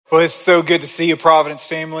Well, it's so good to see you, Providence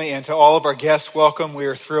family, and to all of our guests, welcome. We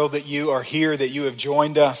are thrilled that you are here, that you have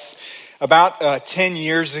joined us. About 10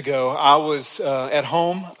 years ago, I was at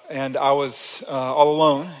home, and I was all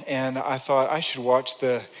alone, and I thought I should watch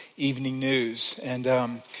the evening news. And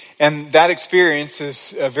that experience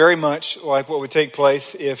is very much like what would take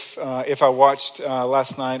place if I watched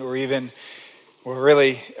last night, or even, well,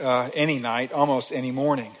 really any night, almost any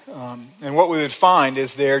morning. And what we would find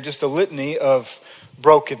is there just a litany of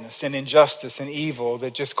brokenness and injustice and evil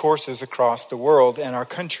that just courses across the world and our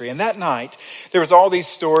country. And that night, there was all these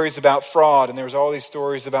stories about fraud, and there was all these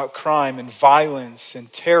stories about crime and violence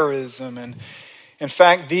and terrorism. And in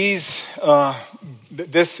fact, this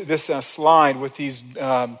slide with these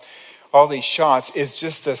all these shots is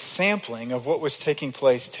just a sampling of what was taking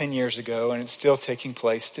place 10 years ago, and it's still taking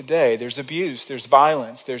place today. There's abuse, there's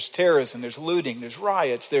violence, there's terrorism, there's looting, there's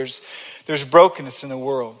riots, there's brokenness in the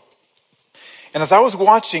world. And as I was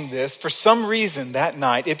watching this, for some reason that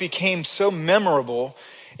night, it became so memorable.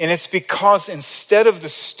 And it's because instead of the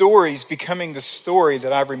stories becoming the story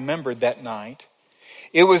that I remembered that night,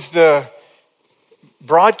 it was the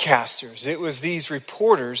broadcasters, it was these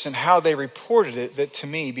reporters and how they reported it that to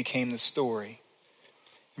me became the story.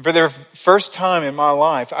 And for the first time in my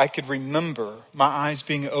life, I could remember my eyes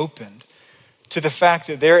being opened to the fact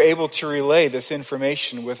that they're able to relay this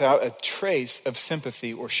information without a trace of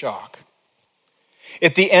sympathy or shock.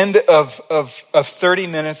 At the end of 30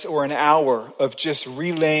 minutes or an hour of just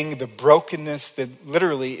relaying the brokenness that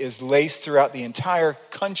literally is laced throughout the entire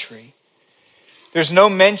country, there's no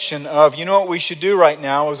mention of, you know what we should do right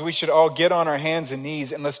now is we should all get on our hands and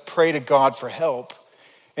knees and let's pray to God for help.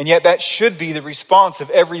 And yet that should be the response of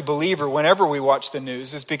every believer whenever we watch the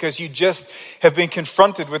news, is because you just have been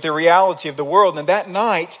confronted with the reality of the world. And that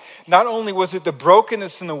night, not only was it the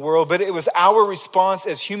brokenness in the world, but it was our response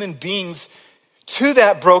as human beings to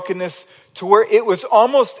that brokenness, to where it was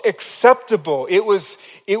almost acceptable. It was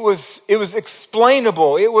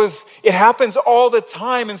explainable. It happens all the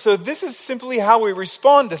time. And so this is simply how we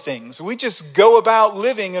respond to things. We just go about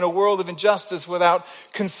living in a world of injustice without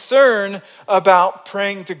concern about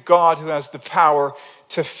praying to God who has the power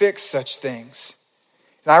to fix such things.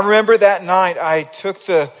 And I remember that night I took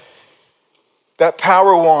that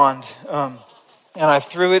power wand, and I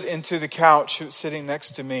threw it into the couch sitting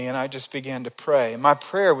next to me, and I just began to pray. And my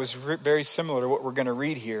prayer was very similar to what we're going to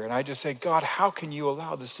read here. And I just said, God, how can you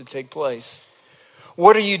allow this to take place?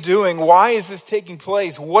 What are you doing? Why is this taking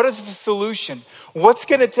place? What is the solution? What's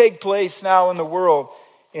going to take place now in the world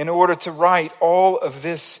in order to right all of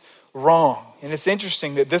this wrong? And it's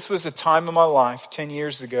interesting that this was a time in my life 10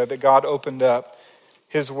 years ago that God opened up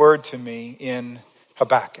his word to me in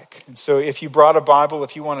Habakkuk. And so if you brought a Bible,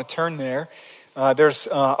 if you want to turn there, there's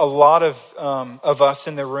a lot of us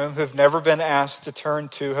in the room who've never been asked to turn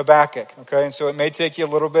to Habakkuk, okay? And so it may take you a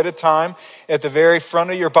little bit of time. At the very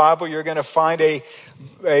front of your Bible, you're going to find a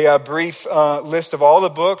brief list of all the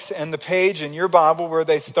books and the page in your Bible where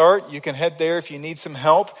they start. You can head there if you need some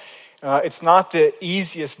help. It's not the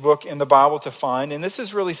easiest book in the Bible to find, and this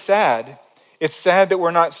is really sad. It's sad that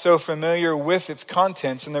we're not so familiar with its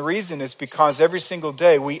contents, and the reason is because every single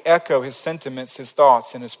day we echo his sentiments, his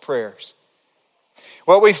thoughts, and his prayers.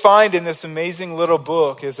 What we find in this amazing little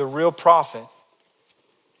book is a real prophet.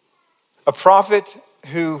 A prophet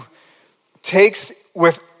who takes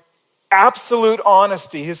with absolute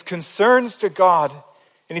honesty his concerns to God.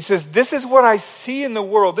 And he says, this is what I see in the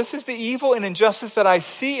world. This is the evil and injustice that I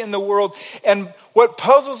see in the world. And what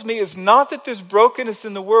puzzles me is not that there's brokenness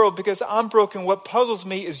in the world because I'm broken. What puzzles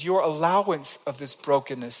me is your allowance of this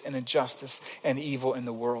brokenness and injustice and evil in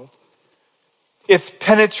the world. It's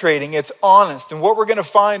penetrating, it's honest. And what we're going to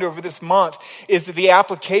find over this month is that the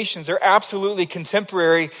applications are absolutely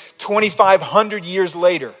contemporary 2,500 years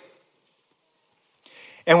later.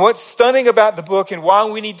 And what's stunning about the book and why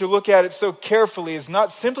we need to look at it so carefully is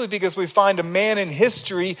not simply because we find a man in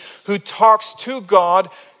history who talks to God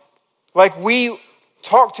like we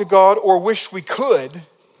talk to God or wish we could,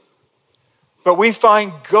 but we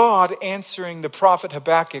find God answering the prophet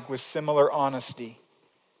Habakkuk with similar honesty.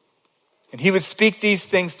 And he would speak these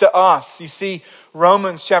things to us. You see,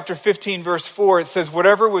 Romans chapter 15, verse 4, it says,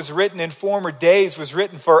 whatever was written in former days was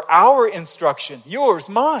written for our instruction, yours,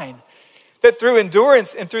 mine, that through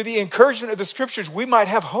endurance and through the encouragement of the scriptures, we might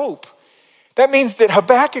have hope. That means that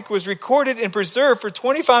Habakkuk was recorded and preserved for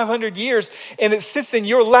 2,500 years, and it sits in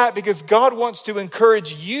your lap because God wants to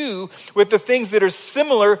encourage you with the things that are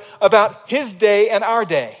similar about his day and our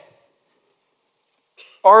day.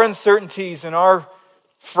 Our uncertainties and our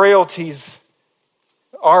frailties,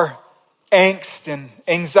 our angst and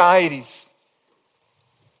anxieties.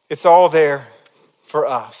 It's all there for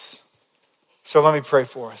us. So let me pray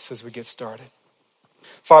for us as we get started.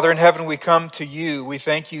 Father in heaven, we come to you. We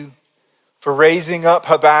thank you for raising up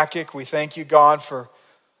Habakkuk. We thank you, God, for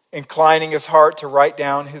inclining his heart to write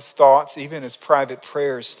down his thoughts, even his private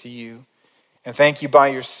prayers to you. And thank you by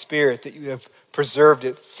your Spirit that you have preserved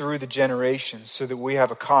it through the generations so that we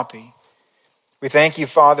have a copy. We thank you,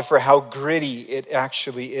 Father, for how gritty it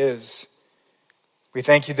actually is. We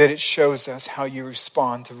thank you that it shows us how you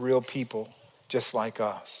respond to real people just like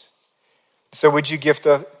us. So would you gift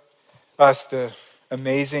us the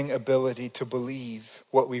amazing ability to believe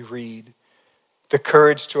what we read, the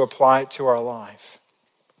courage to apply it to our life,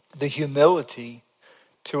 the humility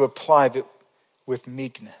to apply it with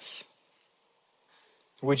meekness.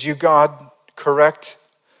 Would you, God, correct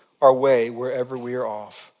our way wherever we are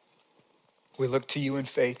off? We look to you in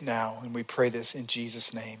faith now, and we pray this in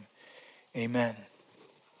Jesus' name. Amen.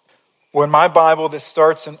 Well, in my Bible, this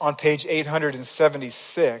starts on page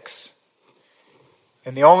 876,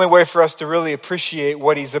 and the only way for us to really appreciate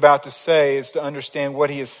what he's about to say is to understand what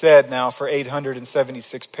he has said now for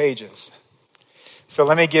 876 pages. So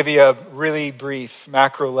let me give you a really brief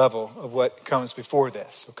macro level of what comes before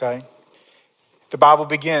this, okay? The Bible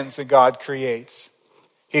begins that God creates.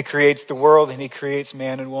 He creates the world and he creates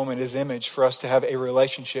man and woman in his image for us to have a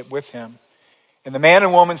relationship with him. And the man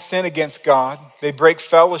and woman sin against God. They break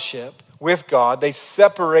fellowship with God. They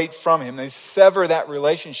separate from him. They sever that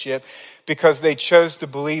relationship because they chose to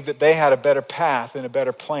believe that they had a better path and a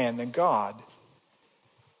better plan than God.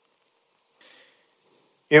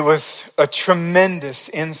 It was a tremendous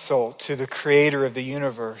insult to the creator of the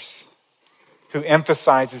universe, who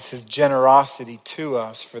emphasizes his generosity to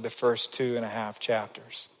us for the first 2.5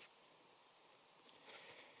 chapters.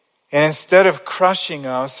 And instead of crushing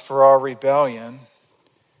us for our rebellion,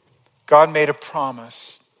 God made a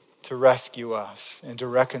promise to rescue us and to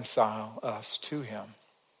reconcile us to him.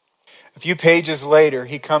 A few pages later,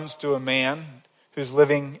 he comes to a man who's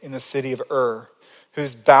living in the city of Ur,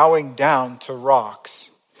 who's bowing down to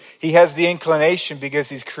rocks. He has the inclination because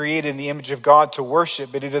he's created in the image of God to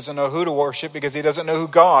worship, but he doesn't know who to worship because he doesn't know who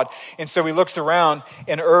God. And so he looks around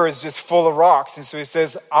and Ur is just full of rocks. And so he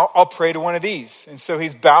says, I'll pray to one of these. And so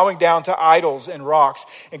he's bowing down to idols and rocks.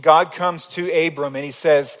 And God comes to Abram and he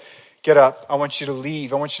says, get up. I want you to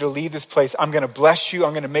leave. I want you to leave this place. I'm going to bless you.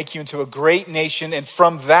 I'm going to make you into a great nation. And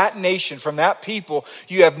from that nation, from that people,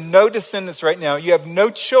 you have no descendants right now. You have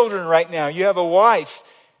no children right now. You have a wife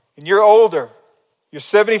and you're older. You're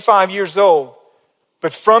 75 years old,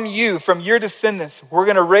 but from you, from your descendants, we're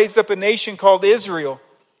going to raise up a nation called Israel.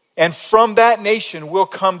 And from that nation will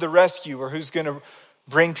come the rescuer who's going to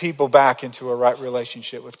bring people back into a right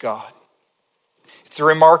relationship with God. It's a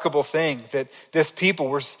remarkable thing that this people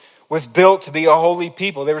was built to be a holy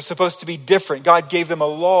people. They were supposed to be different. God gave them a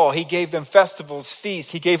law. He gave them festivals,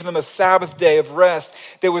 feasts. He gave them a Sabbath day of rest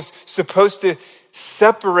that was supposed to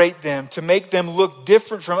separate them, to make them look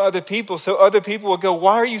different from other people, so other people will go,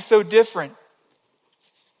 why are you so different?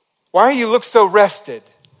 Why do you look so rested?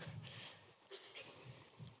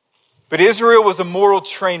 But Israel was a moral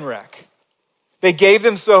train wreck. They gave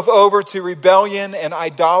themselves over to rebellion and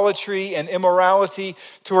idolatry and immorality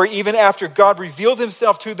to where even after God revealed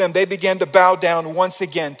himself to them, they began to bow down once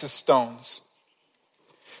again to stones,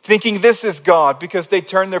 thinking this is God because they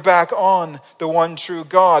turned their back on the one true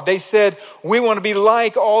God. They said, we want to be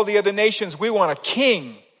like all the other nations. We want a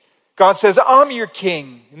king. God says, I'm your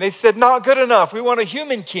king. And they said, not good enough. We want a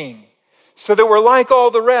human king so that we're like all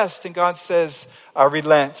the rest. And God says, I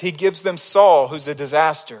relent. He gives them Saul, who's a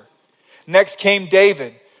disaster. Next came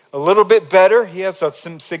David, a little bit better. He has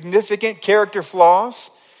some significant character flaws,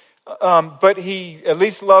 but he at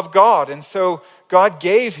least loved God. And so God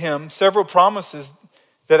gave him several promises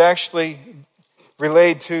that actually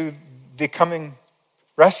relate to the coming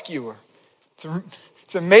rescuer.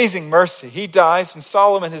 It's amazing mercy. He dies and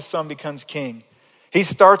Solomon, his son, becomes king. He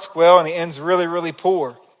starts well and he ends really, really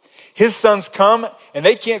poor. His sons come and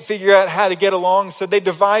they can't figure out how to get along, so they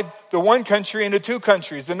divide the one country into 2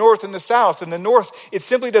 countries, the north and the south. And the north, it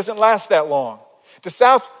simply doesn't last that long. The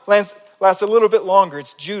south lasts a little bit longer.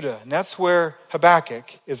 It's Judah, and that's where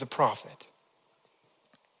Habakkuk is a prophet.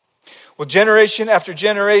 Well, generation after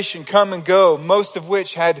generation come and go, most of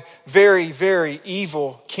which had very, very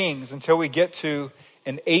evil kings until we get to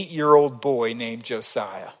an 8-year-old boy named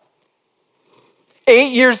Josiah.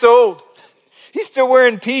 8 years old. He's still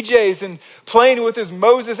wearing PJs and playing with his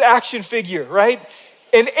Moses action figure, right?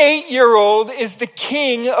 An 8-year-old is the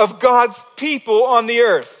king of God's people on the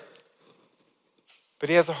earth. But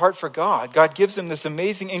he has a heart for God. God gives him this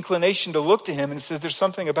amazing inclination to look to him and says there's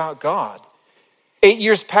something about God. 8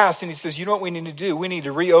 years pass, and he says, you know what we need to do? We need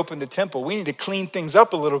to reopen the temple. We need to clean things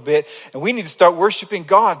up a little bit, and we need to start worshiping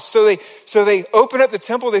God. So they open up the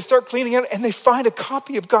temple, they start cleaning it, and they find a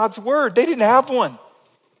copy of God's word. They didn't have one.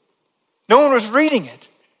 No one was reading it.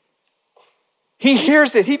 He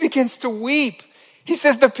hears it. He begins to weep. He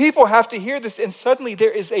says the people have to hear this, and suddenly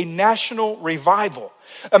there is a national revival.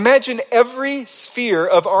 Imagine every sphere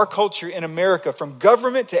of our culture in America, from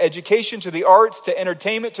government to education to the arts to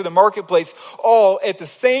entertainment to the marketplace, all at the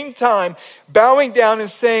same time bowing down and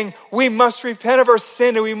saying, we must repent of our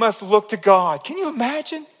sin and we must look to God. Can you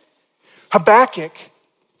imagine? Habakkuk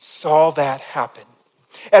saw that happen.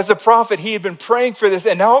 As a prophet, he had been praying for this,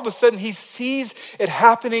 and now all of a sudden he sees it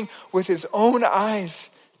happening with his own eyes.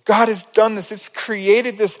 God has done this. It's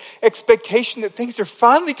created this expectation that things are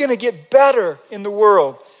finally going to get better in the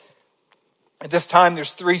world. At this time,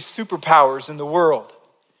 there's 3 superpowers in the world.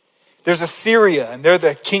 There's Assyria, and they're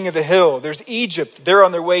the king of the hill. There's Egypt, they're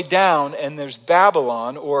on their way down. And there's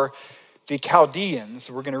Babylon, or the Chaldeans,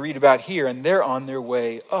 we're going to read about here, and they're on their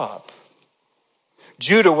way up.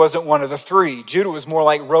 Judah wasn't one of the 3. Judah was more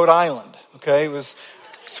like Rhode Island, okay? It was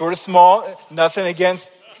sort of small, nothing against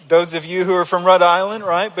those of you who are from Rhode Island,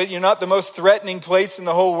 right? But you're not the most threatening place in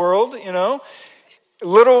the whole world, you know?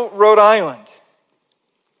 Little Rhode Island.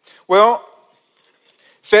 Well,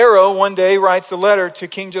 Pharaoh one day writes a letter to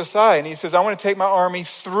King Josiah, and he says, I want to take my army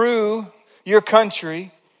through your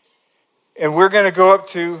country, and we're going to go up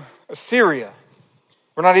to Assyria.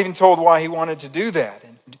 We're not even told why he wanted to do that.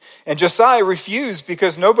 And Josiah refused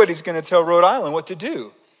because nobody's going to tell Rhode Island what to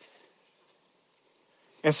do.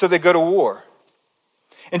 And so they go to war.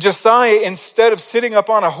 And Josiah, instead of sitting up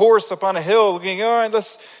on a horse, up on a hill, looking, all right,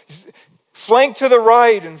 let's flank to the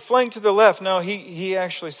right and flank to the left. No, he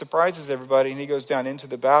actually surprises everybody, and he goes down into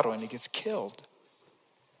the battle and he gets killed.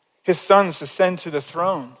 His sons ascend to the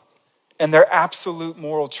throne, and they're absolute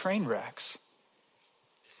moral train wrecks.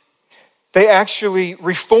 They actually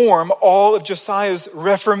reform all of Josiah's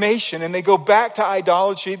reformation, and they go back to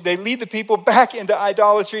idolatry. They lead the people back into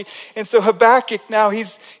idolatry. And so Habakkuk now,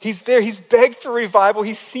 he's there. He's begged for revival.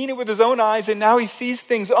 He's seen it with his own eyes, and now he sees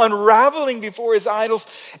things unraveling before his idols,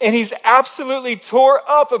 and he's absolutely tore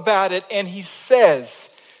up about it. And he says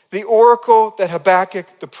the oracle that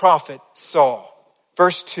Habakkuk the prophet saw.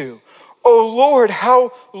 Verse 2, O Lord,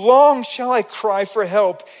 how long shall I cry for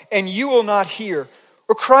help, and you will not hear?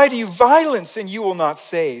 Or cry to you violence, and you will not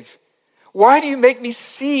save? Why do you make me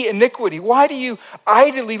see iniquity? Why do you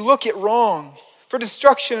idly look at wrong? For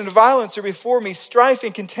destruction and violence are before me. Strife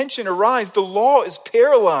and contention arise. The law is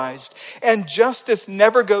paralyzed, and justice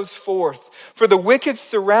never goes forth. For the wicked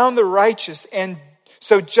surround the righteous, and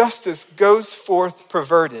so justice goes forth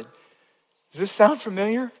perverted. Does this sound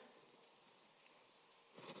familiar?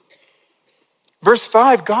 Verse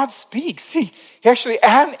 5, God speaks. He actually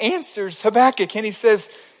answers Habakkuk, and he says,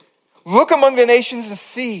 look among the nations and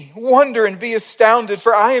see, wonder and be astounded,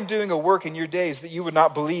 for I am doing a work in your days that you would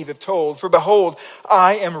not believe if told. For behold,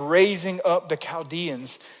 I am raising up the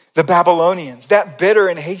Chaldeans, the Babylonians, that bitter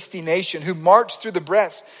and hasty nation who march through the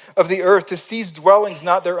breadth of the earth to seize dwellings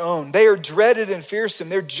not their own. They are dreaded and fearsome.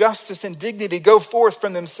 Their justice and dignity go forth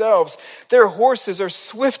from themselves. Their horses are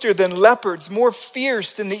swifter than leopards, more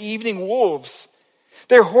fierce than the evening wolves.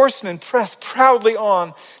 Their horsemen press proudly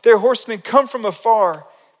on. Their horsemen come from afar.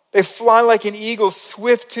 They fly like an eagle,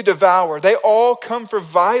 swift to devour. They all come for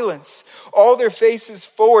violence. All their faces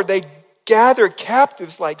forward. They gather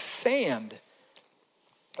captives like sand.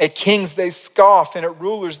 At kings they scoff, and at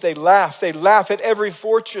rulers they laugh. They laugh at every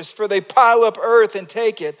fortress, for they pile up earth and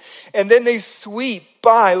take it. And then they sweep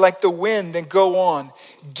by like the wind and go on.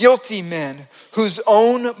 Guilty men whose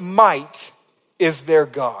own might is their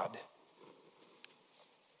God.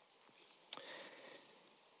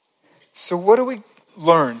 So what do we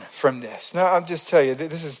learn from this? Now, I'll just tell you,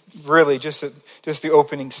 this is really just the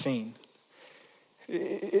opening scene.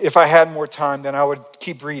 If I had more time, then I would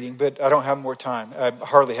keep reading, but I don't have more time. I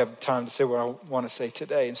hardly have time to say what I want to say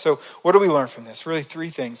today. And so what do we learn from this? Really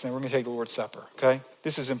 3 things, and we're going to take the Lord's Supper, okay?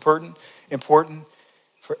 This is important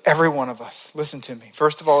for every one of us. Listen to me.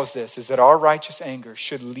 First of all is that our righteous anger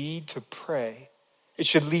should lead to pray. It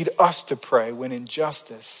should lead us to pray when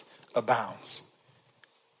injustice abounds.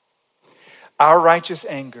 Our righteous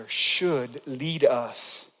anger should lead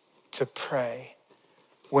us to pray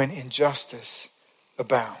when injustice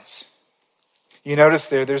abounds. You notice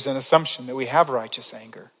there's an assumption that we have righteous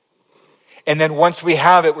anger. And then once we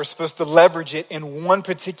have it, we're supposed to leverage it in one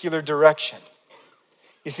particular direction.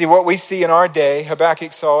 You see, what we see in our day,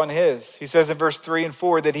 Habakkuk saw in his. He says in verse 3 and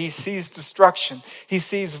 4 that he sees destruction. He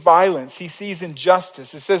sees violence. He sees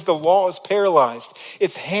injustice. It says the law is paralyzed.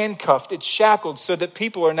 It's handcuffed. It's shackled so that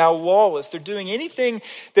people are now lawless. They're doing anything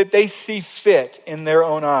that they see fit in their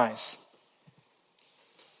own eyes.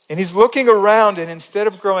 And he's looking around, and instead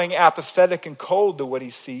of growing apathetic and cold to what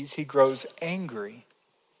he sees, he grows angry.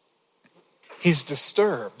 He's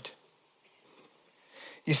disturbed.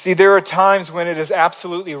 You see, there are times when it is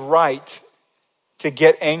absolutely right to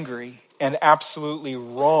get angry and absolutely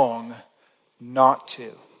wrong not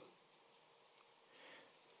to.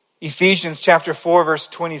 Ephesians chapter 4, verse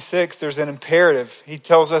 26, there's an imperative. He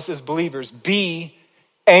tells us as believers, be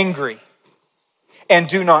angry and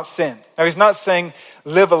do not sin. Now, he's not saying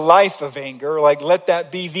live a life of anger, like let that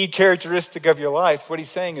be the characteristic of your life. What he's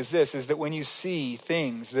saying is this, is that when you see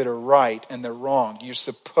things that are right and they're wrong, you're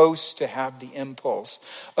supposed to have the impulse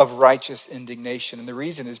of righteous indignation. And the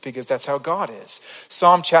reason is because that's how God is.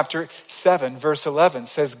 Psalm chapter 7, verse 11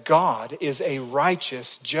 says, God is a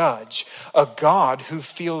righteous judge, a God who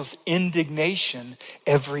feels indignation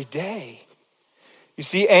every day. You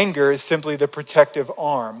see, anger is simply the protective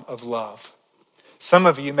arm of love. Some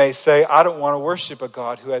of you may say, I don't want to worship a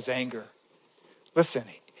God who has anger. Listen,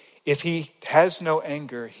 if he has no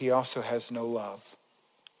anger, he also has no love.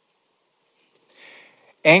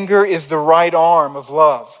 Anger is the right arm of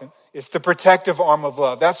love. It's the protective arm of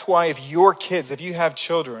love. That's why if your kids, if you have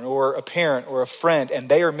children or a parent or a friend and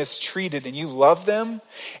they are mistreated and you love them,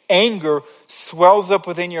 anger swells up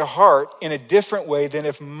within your heart in a different way than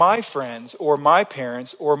if my friends or my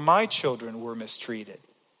parents or my children were mistreated.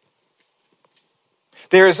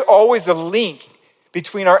 There is always a link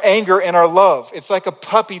between our anger and our love. It's like a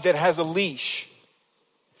puppy that has a leash.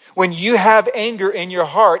 When you have anger in your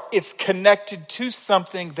heart, it's connected to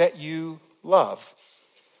something that you love.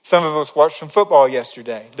 Some of us watched some football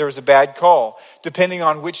yesterday. There was a bad call. Depending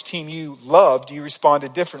on which team you loved, you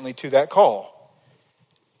responded differently to that call.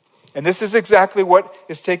 And this is exactly what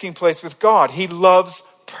is taking place with God. He loves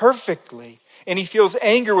perfectly, and he feels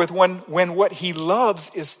anger with when what he loves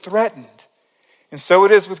is threatened. And so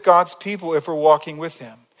it is with God's people if we're walking with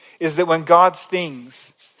him, is that when God's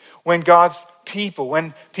things, when God's people,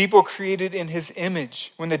 when people created in his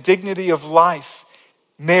image, when the dignity of life,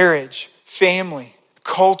 marriage, family,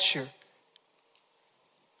 culture,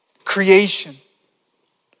 creation,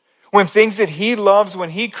 when things that he loves, when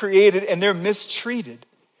he created and they're mistreated,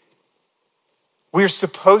 we're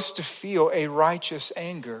supposed to feel a righteous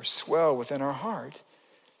anger swell within our heart.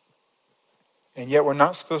 And yet we're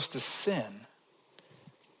not supposed to sin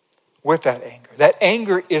with that anger. That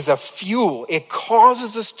anger is a fuel. It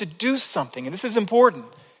causes us to do something. And this is important.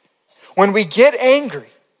 When we get angry,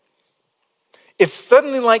 it's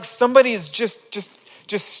suddenly like somebody has just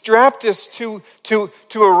strapped us to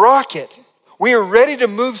a rocket. We are ready to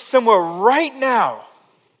move somewhere right now.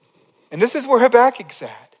 And this is where Habakkuk's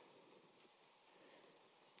at.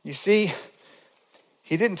 You see,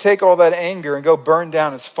 he didn't take all that anger and go burn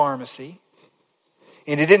down his pharmacy.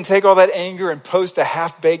 And he didn't take all that anger and post a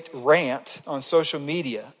half-baked rant on social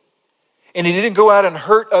media. And he didn't go out and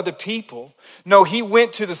hurt other people. No, he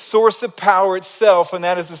went to the source of power itself, and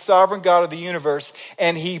that is the sovereign God of the universe.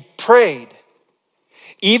 And he prayed.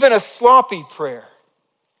 Even a sloppy prayer.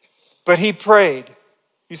 But he prayed.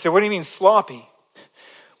 You say, what do you mean sloppy?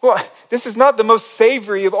 Well, this is not the most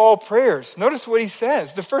savory of all prayers. Notice what he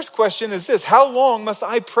says. The first question is this: how long must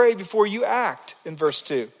I pray before you act? In verse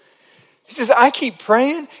 2. He says, I keep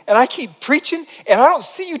praying and I keep preaching and I don't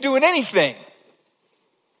see you doing anything.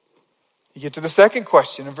 You get to the second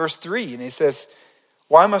question in verse 3 and he says,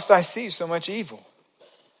 why must I see so much evil?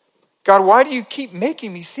 God, why do you keep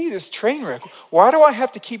making me see this train wreck? Why do I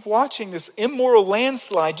have to keep watching this immoral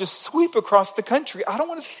landslide just sweep across the country? I don't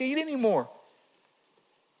want to see it anymore.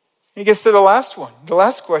 He gets to the last one. The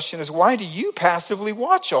last question is, why do you passively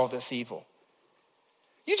watch all this evil?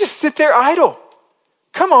 You just sit there idle.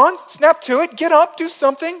 Come on, snap to it, get up, do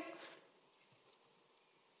something.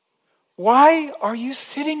 Why are you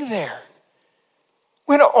sitting there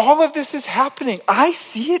when all of this is happening? I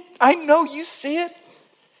see it. I know you see it.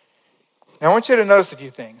 Now I want you to notice a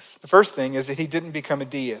few things. The first thing is that he didn't become a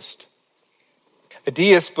deist. A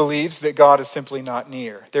deist believes that God is simply not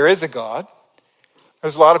near. There is a God.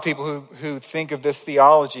 There's a lot of people who think of this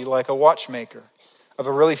theology like a watchmaker of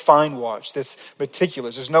a really fine watch that's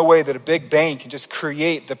meticulous. There's no way that a big bang can just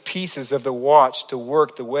create the pieces of the watch to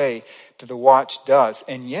work the way that the watch does.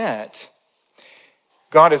 And yet,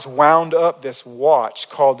 God has wound up this watch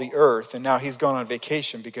called the earth, and now he's gone on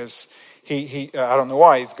vacation because he I don't know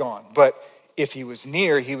why he's gone, but if he was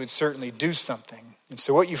near, he would certainly do something. And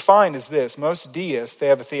so what you find is this. Most deists, they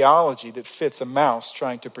have a theology that fits a mouse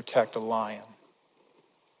trying to protect a lion.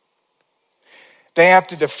 They have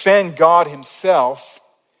to defend God himself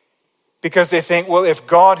because they think, well, if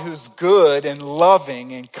God, who's good and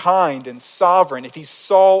loving and kind and sovereign, if he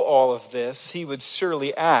saw all of this, he would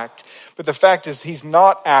surely act. But the fact is he's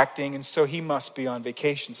not acting, and so he must be on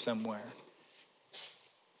vacation somewhere.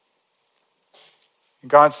 And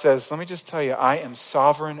God says, let me just tell you, I am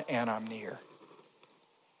sovereign and I'm near.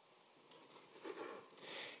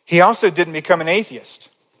 He also didn't become an atheist.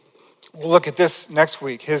 We'll look at this next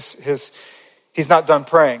week. He's not done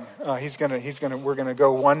praying. We're gonna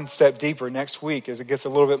go one step deeper next week as it gets a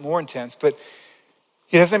little bit more intense. But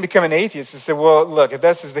he doesn't become an atheist and say, well, look, if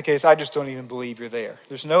this is the case, I just don't even believe you're there.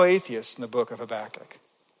 There's no atheists in the book of Habakkuk.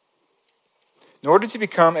 Nor did he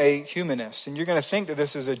become a humanist. And you're going to think that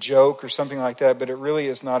this is a joke or something like that, but it really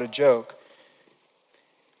is not a joke.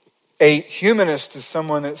 A humanist is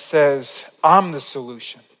someone that says, I'm the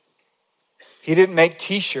solution. He didn't make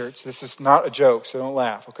t-shirts. This is not a joke, so don't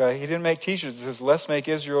laugh, okay? He didn't make t-shirts that says, let's make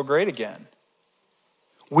Israel great again.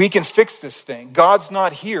 We can fix this thing. God's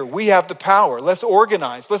not here. We have the power. Let's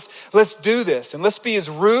organize. Let's do this. And let's be as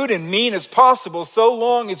rude and mean as possible so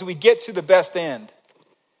long as we get to the best end.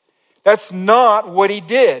 That's not what he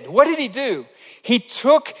did. What did he do? He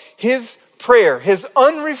took his prayer, his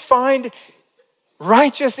unrefined,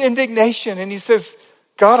 righteous indignation, and he says,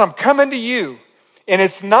 God, I'm coming to you. And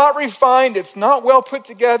it's not refined, it's not well put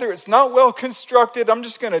together, it's not well constructed. I'm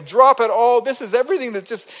just going to drop it all. This is everything that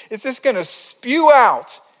it's just going to spew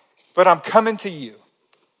out. But I'm coming to you.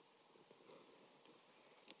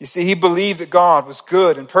 You see, he believed that God was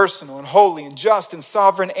good and personal and holy and just and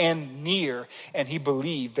sovereign and near. And he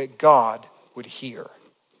believed that God would hear.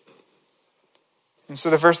 And so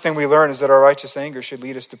the first thing we learn is that our righteous anger should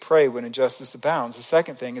lead us to pray when injustice abounds. The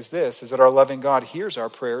second thing is this, is that our loving God hears our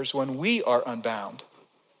prayers when we are unbound.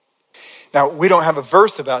 Now, we don't have a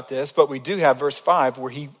verse about this, but we do have verse 5 where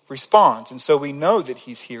he responds. And so we know that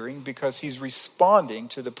he's hearing because he's responding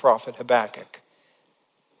to the prophet Habakkuk.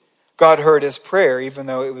 God heard his prayer even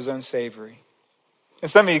though it was unsavory. And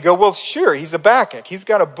some of you go, well, sure, he's Habakkuk. He's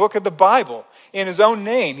got a book of the Bible in his own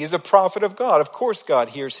name. He's a prophet of God. Of course God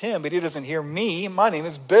hears him, but he doesn't hear me. My name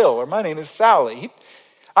is Bill, or my name is Sally.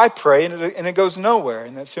 I pray and it goes nowhere,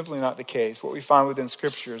 and that's simply not the case. What we find within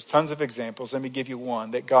Scripture is tons of examples. Let me give you one,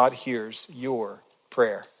 that God hears your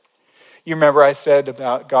prayer. You remember I said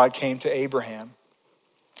about God came to Abraham.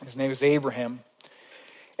 His name is Abraham.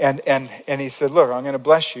 And he said, look, I'm going to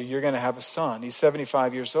bless you. You're going to have a son. He's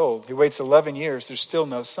 75 years old. He waits 11 years. There's still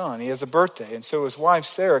no son. He has a birthday. And so his wife,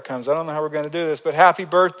 Sarah, comes. I don't know how we're going to do this, but happy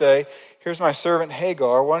birthday. Here's my servant,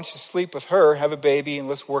 Hagar. Why don't you sleep with her, have a baby, and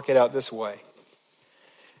let's work it out this way.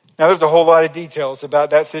 Now, there's a whole lot of details about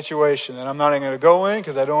that situation, and I'm not even going to go in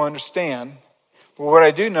because I don't understand. But what I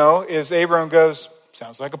do know is Abraham goes,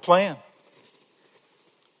 sounds like a plan.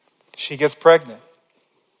 She gets pregnant.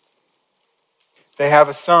 They have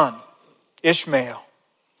a son, Ishmael.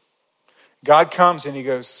 God comes and he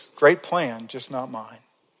goes, great plan, just not mine.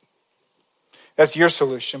 That's your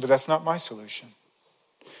solution, but that's not my solution.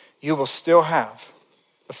 You will still have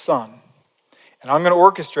a son. And I'm going to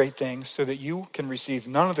orchestrate things so that you can receive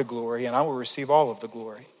none of the glory and I will receive all of the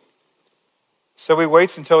glory. So he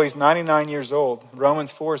waits until he's 99 years old.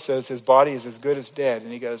 Romans 4 says his body is as good as dead.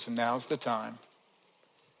 And he goes, and now's the time.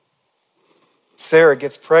 Sarah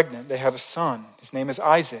gets pregnant. They have a son. His name is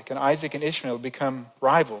Isaac. And Isaac and Ishmael become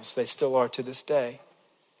rivals. They still are to this day.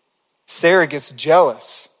 Sarah gets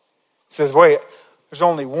jealous. Says, wait, there's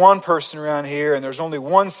only one person around here and there's only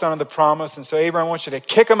one son of the promise. And so Abraham wants you to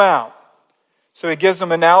kick him out. So he gives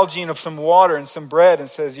them an Nalgene of some water and some bread and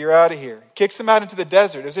says, you're out of here. Kicks him out into the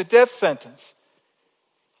desert. There's a death sentence.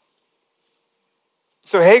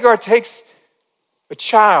 So Hagar takes a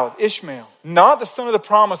child, Ishmael, not the son of the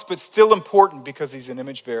promise, but still important because he's an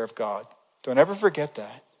image bearer of God. Don't ever forget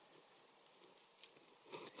that.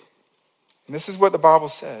 And this is what the Bible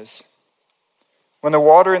says. When the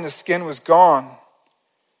water in the skin was gone,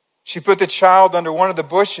 she put the child under one of the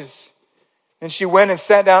bushes. And she went and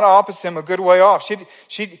sat down opposite him a good way off.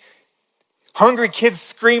 Hungry kids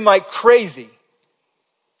scream like crazy.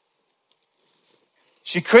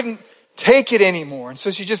 She couldn't take it anymore. And so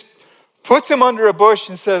she just puts him under a bush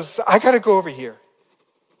and says, I got to go over here.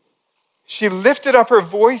 She lifted up her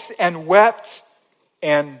voice and wept,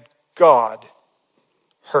 and God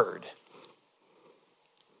heard.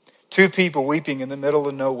 Two people weeping in the middle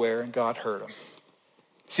of nowhere, and God heard them.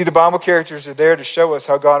 See, the Bible characters are there to show us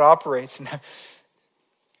how God operates. And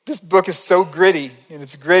This book is so gritty, and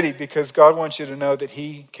it's gritty because God wants you to know that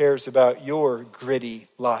he cares about your gritty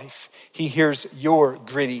life. He hears your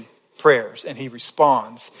gritty prayers, and he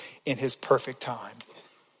responds in his perfect time.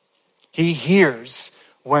 He hears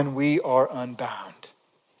when we are unbound.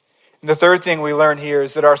 And the third thing we learn here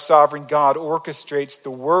is that our sovereign God orchestrates the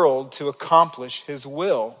world to accomplish his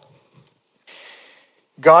will.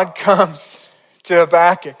 God comes to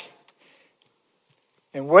Habakkuk,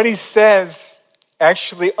 and what he says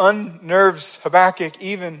actually unnerves Habakkuk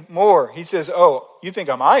even more. He says, oh, you think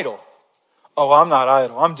I'm idle? Oh, I'm not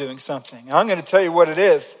idle. I'm doing something. And I'm going to tell you what it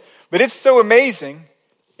is. But it's so amazing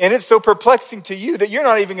and it's so perplexing to you that you're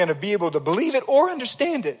not even going to be able to believe it or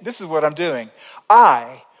understand it. This is what I'm doing.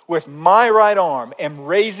 I, with my right arm, am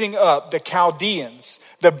raising up the Chaldeans,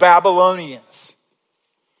 the Babylonians.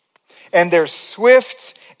 And they're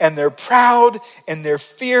swift, and they're proud, and they're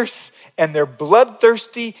fierce, and they're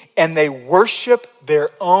bloodthirsty, and they worship their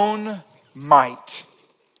own might.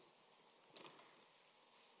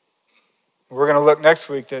 We're going to look next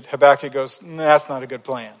week that Habakkuk goes, nah, that's not a good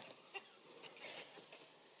plan.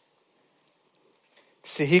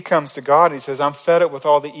 See, he comes to God and he says, I'm fed up with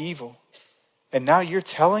all the evil. And now you're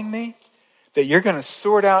telling me that you're going to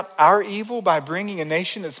sort out our evil by bringing a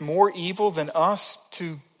nation that's more evil than us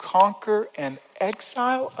to conquer and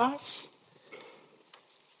exile us?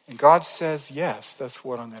 And God says, yes, that's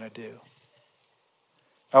what I'm going to do.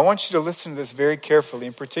 I want you to listen to this very carefully,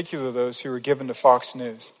 in particular those who are given to Fox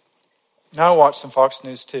News. Now I watch some Fox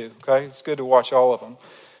News too, okay? It's good to watch all of them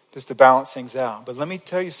just to balance things out. But let me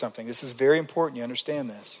tell you something. This is very important you understand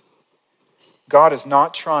this. God is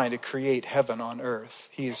not trying to create heaven on earth.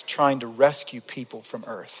 He is trying to rescue people from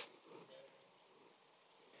earth.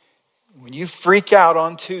 When you freak out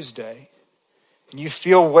on Tuesday and you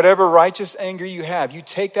feel whatever righteous anger you have, you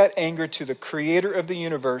take that anger to the creator of the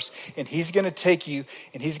universe, and he's going to take you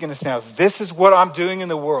and he's going to say, now, this is what I'm doing in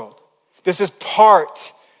the world. This is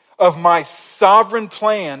part of my sovereign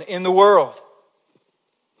plan in the world.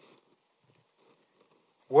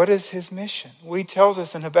 What is his mission? Well, he tells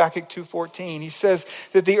us in Habakkuk 2:14, he says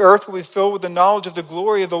that the earth will be filled with the knowledge of the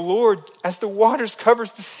glory of the Lord as the waters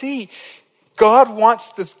covers the sea. God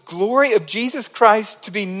wants this glory of Jesus Christ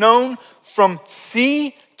to be known from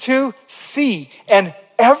sea to sea, and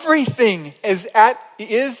everything is at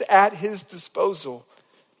his disposal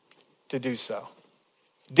to do so.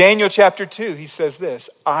 Daniel chapter 2, he says this,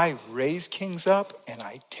 I raise kings up and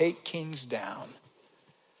I take kings down.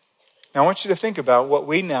 Now I want you to think about what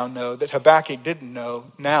we now know that Habakkuk didn't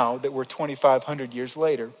know now that we're 2,500 years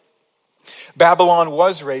later. Babylon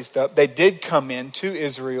was raised up. They did come in to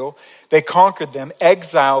Israel. They conquered them,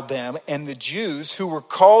 exiled them, and the Jews who were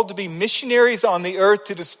called to be missionaries on the earth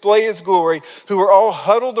to display his glory, who were all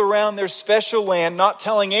huddled around their special land, not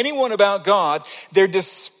telling anyone about God, they're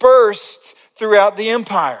dispersed throughout the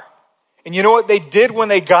empire. And you know what they did when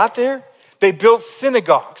they got there? They built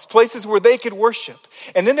synagogues, places where they could worship.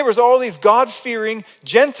 And then there was all these God-fearing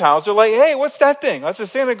Gentiles who are like, hey, what's that thing? That's a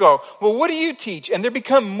synagogue. Well, what do you teach? And they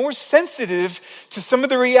become more sensitive to some of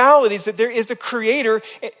the realities that there is a creator.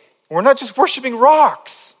 We're not just worshiping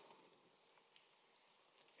rocks.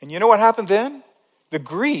 And you know what happened then? The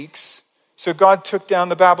Greeks, so God took down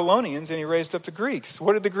the Babylonians and he raised up the Greeks.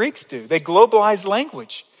 What did the Greeks do? They globalized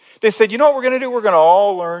language. They said, you know what we're going to do? We're going to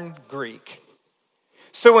all learn Greek.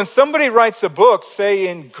 So when somebody writes a book, say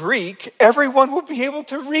in Greek, everyone will be able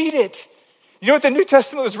to read it. You know what the New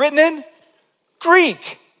Testament was written in?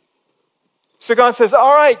 Greek. So God says,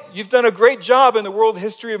 all right, you've done a great job in the world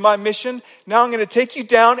history of my mission. Now I'm going to take you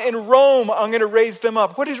down, and Rome, I'm going to raise them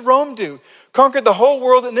up. What did Rome do? Conquered the whole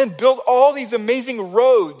world and then built all these amazing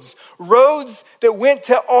roads that went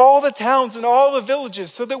to all the towns and all the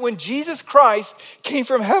villages, so that when Jesus Christ came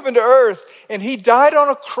from heaven to earth and he died on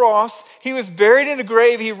a cross, he was buried in a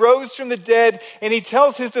grave, he rose from the dead, and he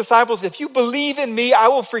tells his disciples, if you believe in me, I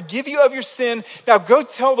will forgive you of your sin. Now go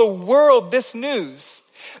tell the world this news.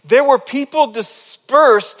 There were people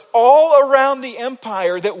dispersed all around the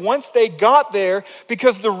empire that once they got there,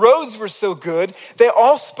 because the roads were so good, they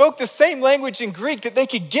all spoke the same language in Greek that they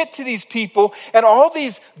could get to these people, and all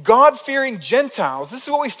these God-fearing Gentiles. This is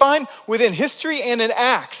what we find within history and in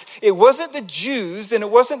Acts. It wasn't the Jews and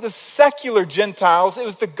it wasn't the secular Gentiles. It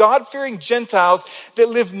was the God-fearing Gentiles that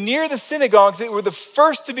lived near the synagogues that were the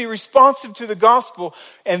first to be responsive to the gospel,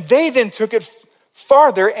 and they then took it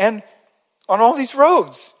farther and on all these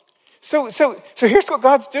roads. So here's what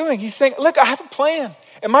God's doing. He's saying, look, I have a plan.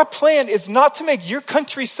 And my plan is not to make your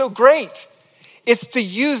country so great. It's to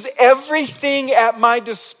use everything at my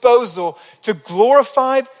disposal to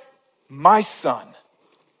glorify my son.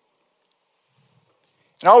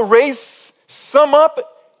 And I'll raise some up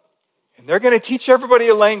And they're going to teach everybody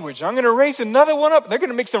a language. I'm going to raise another one up, and they're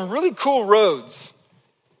going to make some really cool roads.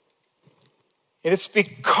 And it's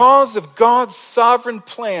because of God's sovereign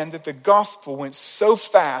plan that the gospel went so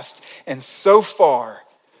fast and so far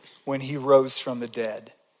when he rose from the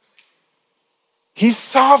dead. He's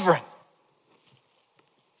sovereign.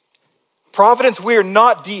 Providence, we are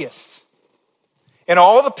not deists. In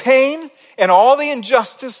all the pain and all the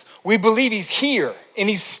injustice, we believe he's here. And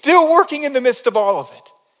he's still working in the midst of all of it.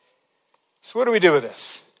 So what do we do with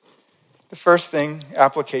this? The first thing,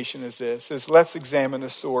 application is this, is let's examine the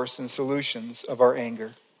source and solutions of our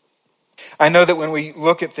anger. I know that when we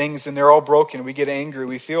look at things and they're all broken, we get angry,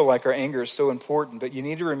 we feel like our anger is so important, but you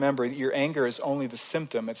need to remember that your anger is only the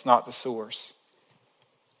symptom, it's not the source.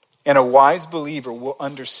 And a wise believer will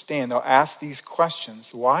understand, they'll ask these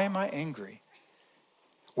questions. Why am I angry?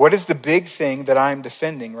 What is the big thing that I'm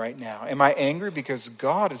defending right now? Am I angry because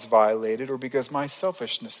God is violated or because my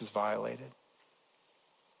selfishness is violated?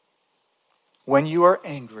 When you are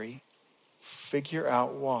angry, figure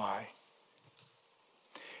out why.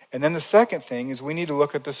 And then the second thing is we need to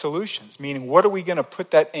look at the solutions, meaning what are we going to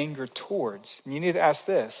put that anger towards? And you need to ask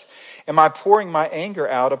this, am I pouring my anger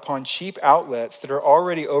out upon cheap outlets that are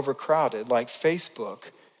already overcrowded, like Facebook,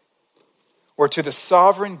 or to the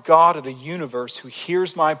sovereign God of the universe who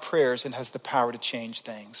hears my prayers and has the power to change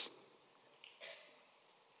things?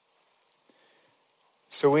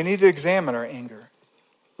 So we need to examine our anger.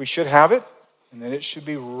 We should have it, and then it should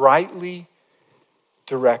be rightly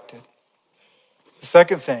directed. The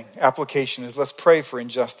second thing, application, is let's pray for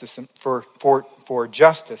injustice and for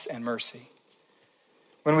justice and mercy.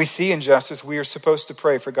 When we see injustice, we are supposed to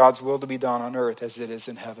pray for God's will to be done on earth as it is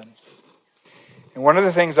in heaven. And one of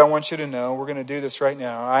the things I want you to know, we're going to do this right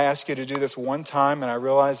now. I ask you to do this one time, and I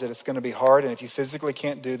realize that it's going to be hard. And if you physically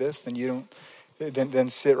can't do this, then then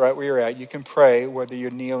sit right where you're at. You can pray whether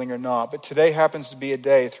you're kneeling or not. But today happens to be a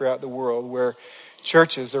day throughout the world where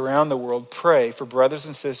churches around the world pray for brothers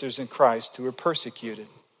and sisters in Christ who are persecuted.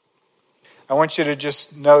 I want you to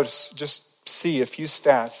just notice, just see a few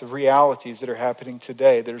stats of realities that are happening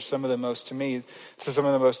today that are some of the most, to me, some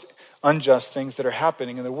of the most unjust things that are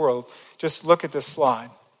happening in the world. Just look at this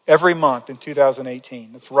slide. Every month in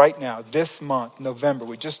 2018, that's right now, this month, November,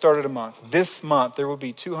 we just started a month. This month, there will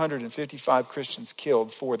be 255 Christians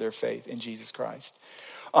killed for their faith in Jesus Christ.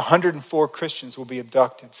 104 Christians will be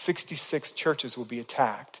abducted. 66 churches will be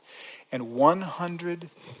attacked. And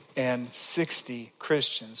 160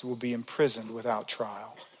 Christians will be imprisoned without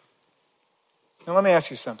trial. Now let me ask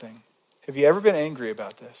you something. Have you ever been angry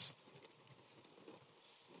about this?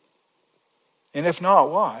 And if not,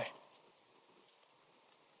 why?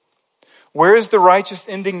 Where is the righteous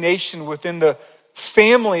indignation within the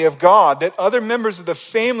family of God that other members of the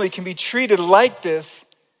family can be treated like this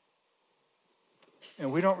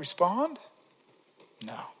and we don't respond?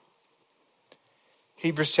 No.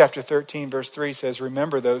 Hebrews chapter 13 verse 3 says,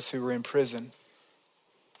 remember those who were in prison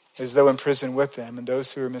as though in prison with them, and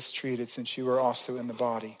those who were mistreated since you were also in the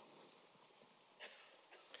body.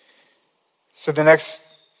 So the next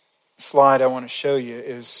slide I want to show you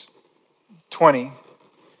is 20.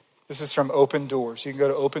 This is from Open Doors. You can go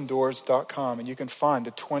to opendoors.com and you can find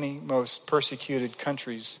the 20 most persecuted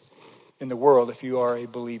countries in the world if you are a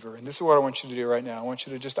believer. And this is what I want you to do right now. I want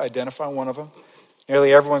you to just identify one of them.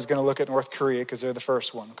 Nearly everyone's going to look at North Korea because they're the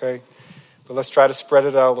first one, okay? But let's try to spread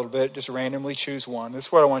it out a little bit. Just randomly choose one. This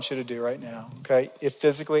is what I want you to do right now, okay? If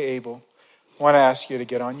physically able, I want to ask you to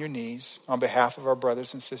get on your knees on behalf of our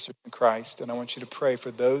brothers and sisters in Christ. And I want you to pray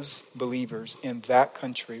for those believers in that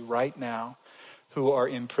country right now who are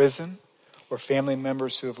in prison or family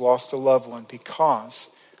members who have lost a loved one because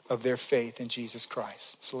of their faith in Jesus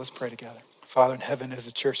Christ. So let's pray together. Father in heaven, as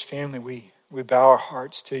a church family, we bow our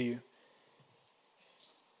hearts to you.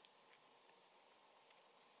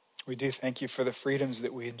 We do thank you for the freedoms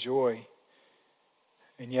that we enjoy.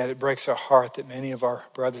 And yet it breaks our heart that many of our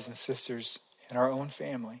brothers and sisters in our own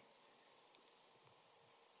family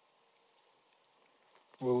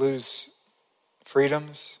will lose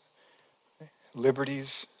freedoms,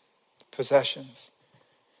 liberties, possessions,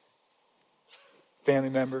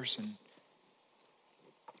 family members, and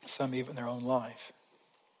some even their own life.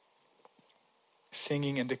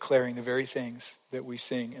 Singing and declaring the very things that we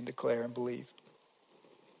sing and declare and believe.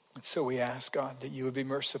 And so we ask, God, that you would be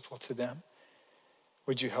merciful to them.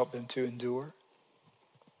 Would you help them to endure?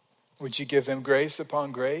 Would you give them grace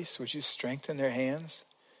upon grace? Would you strengthen their hands?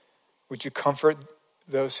 Would you comfort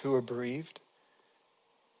those who are bereaved?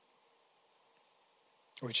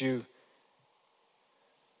 Would you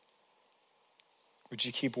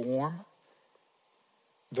keep warm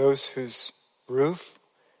those whose roof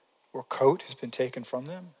or coat has been taken from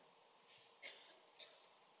them?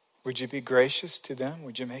 Would you be gracious to them?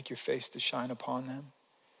 Would you make your face to shine upon them?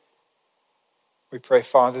 We pray,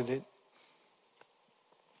 Father, that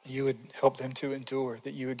you would help them to endure,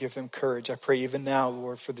 that you would give them courage. I pray even now,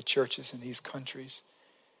 Lord, for the churches in these countries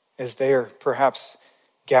as they are perhaps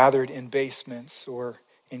gathered in basements or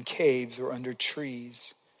in caves or under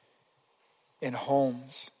trees, in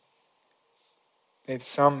homes. Maybe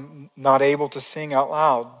some not able to sing out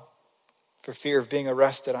loud for fear of being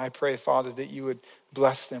arrested. I pray, Father, that you would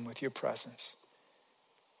bless them with your presence.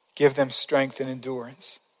 Give them strength and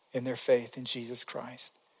endurance in their faith in Jesus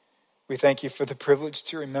Christ. We thank you for the privilege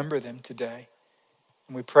to remember them today.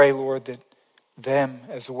 And we pray, Lord, that them,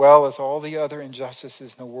 as well as all the other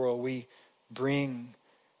injustices in the world, we bring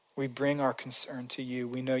our concern to you.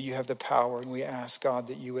 We know you have the power, and we ask, God,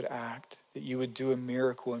 that you would act, that you would do a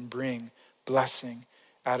miracle and bring blessing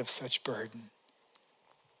out of such burden.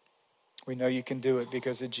 We know you can do it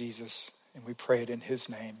because of Jesus, and we pray it in his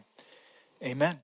name. Amen.